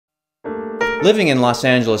Living in Los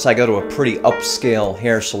Angeles, I go to a pretty upscale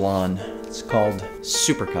hair salon. It's called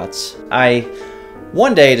Supercuts. I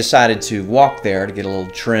one day decided to walk there to get a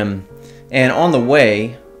little trim, and on the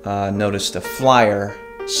way noticed a flyer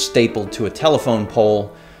stapled to a telephone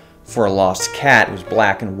pole for a lost cat. It was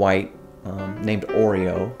black and white, named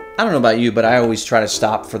Oreo. I don't know about you, but I always try to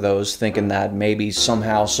stop for those, thinking that maybe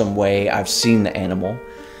somehow, some way I've seen the animal.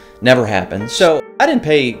 Never happened. So I didn't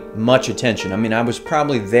pay much attention. I mean, I was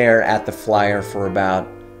probably there at the flyer for about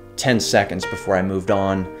 10 seconds before I moved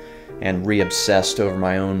on and re-obsessed over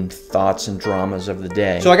my own thoughts and dramas of the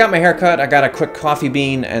day. So I got my hair cut, I got a quick coffee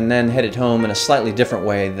bean, and then headed home in a slightly different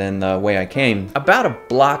way than the way I came. About a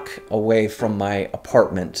block away from my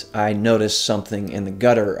apartment, I noticed something in the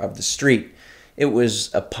gutter of the street. It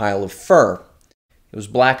was a pile of fur. It was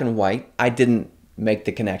black and white. I didn't make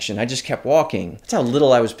the connection. I just kept walking. That's how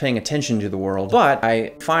little I was paying attention to the world. But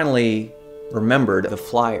I finally remembered the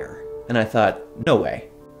flyer, and I thought, no way.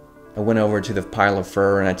 I went over to the pile of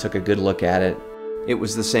fur and I took a good look at it. It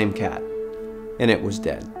was the same cat, and it was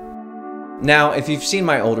dead. Now, if you've seen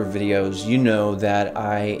my older videos, you know that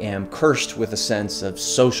I am cursed with a sense of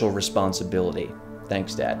social responsibility.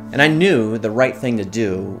 Thanks, Dad. And I knew the right thing to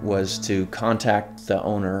do was to contact the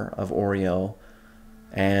owner of Oreo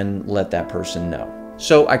and let that person know.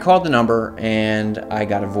 So I called the number and I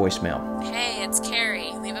got a voicemail. Hey, it's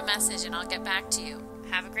Carrie. Leave a message and I'll get back to you.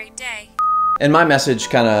 Have a great day. And my message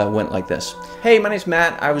kind of went like this. Hey, my name's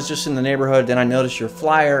Matt. I was just in the neighborhood, then I noticed your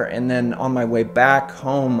flyer, and then on my way back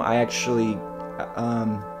home, I actually,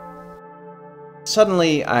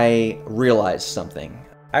 suddenly I realized something.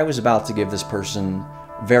 I was about to give this person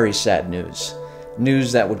very sad news.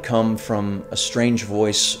 News that would come from a strange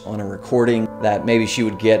voice on a recording that maybe she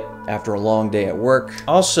would get after a long day at work.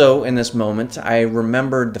 Also, in this moment, I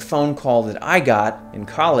remembered the phone call that I got in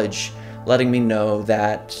college letting me know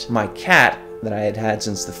that my cat that I had had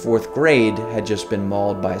since the 4th grade had just been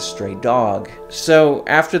mauled by a stray dog. So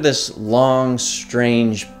after this long,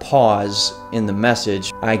 strange pause in the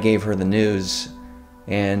message, I gave her the news,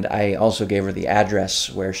 and I also gave her the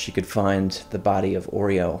address where she could find the body of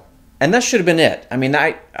Oreo. And that should have been it. I mean,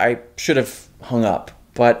 I should have hung up,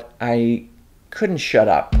 but I couldn't shut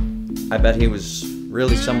up. I bet he was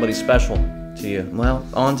really somebody special to you. Well,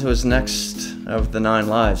 on to his next of the 9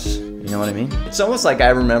 lives. You know what I mean? It's almost like I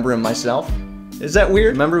remember him myself. Is that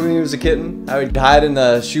weird? Remember when he was a kitten? How he'd hide in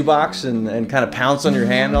the shoebox and kind of pounce on your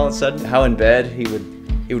hand all of a sudden? How in bed he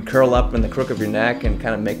would curl up in the crook of your neck and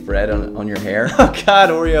kind of make bread on your hair? Oh God,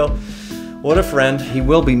 Oreo. What a friend. He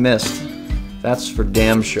will be missed. That's for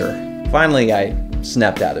damn sure. Finally, I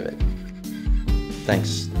snapped out of it.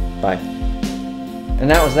 Thanks. Bye. And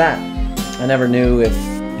that was that. I never knew if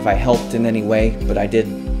I helped in any way, but I did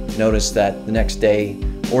notice that the next day,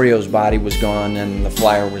 Oreo's body was gone and the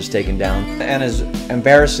flyer was taken down. And as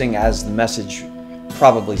embarrassing as the message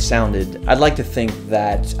probably sounded, I'd like to think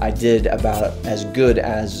that I did about as good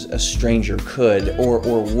as a stranger could or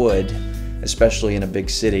would, especially in a big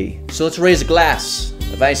city. So let's raise a glass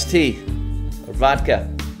of iced tea, or vodka,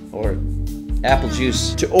 or apple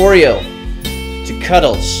juice to Oreo, to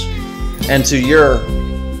Cuddles, and to your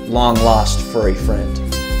long-lost furry friend.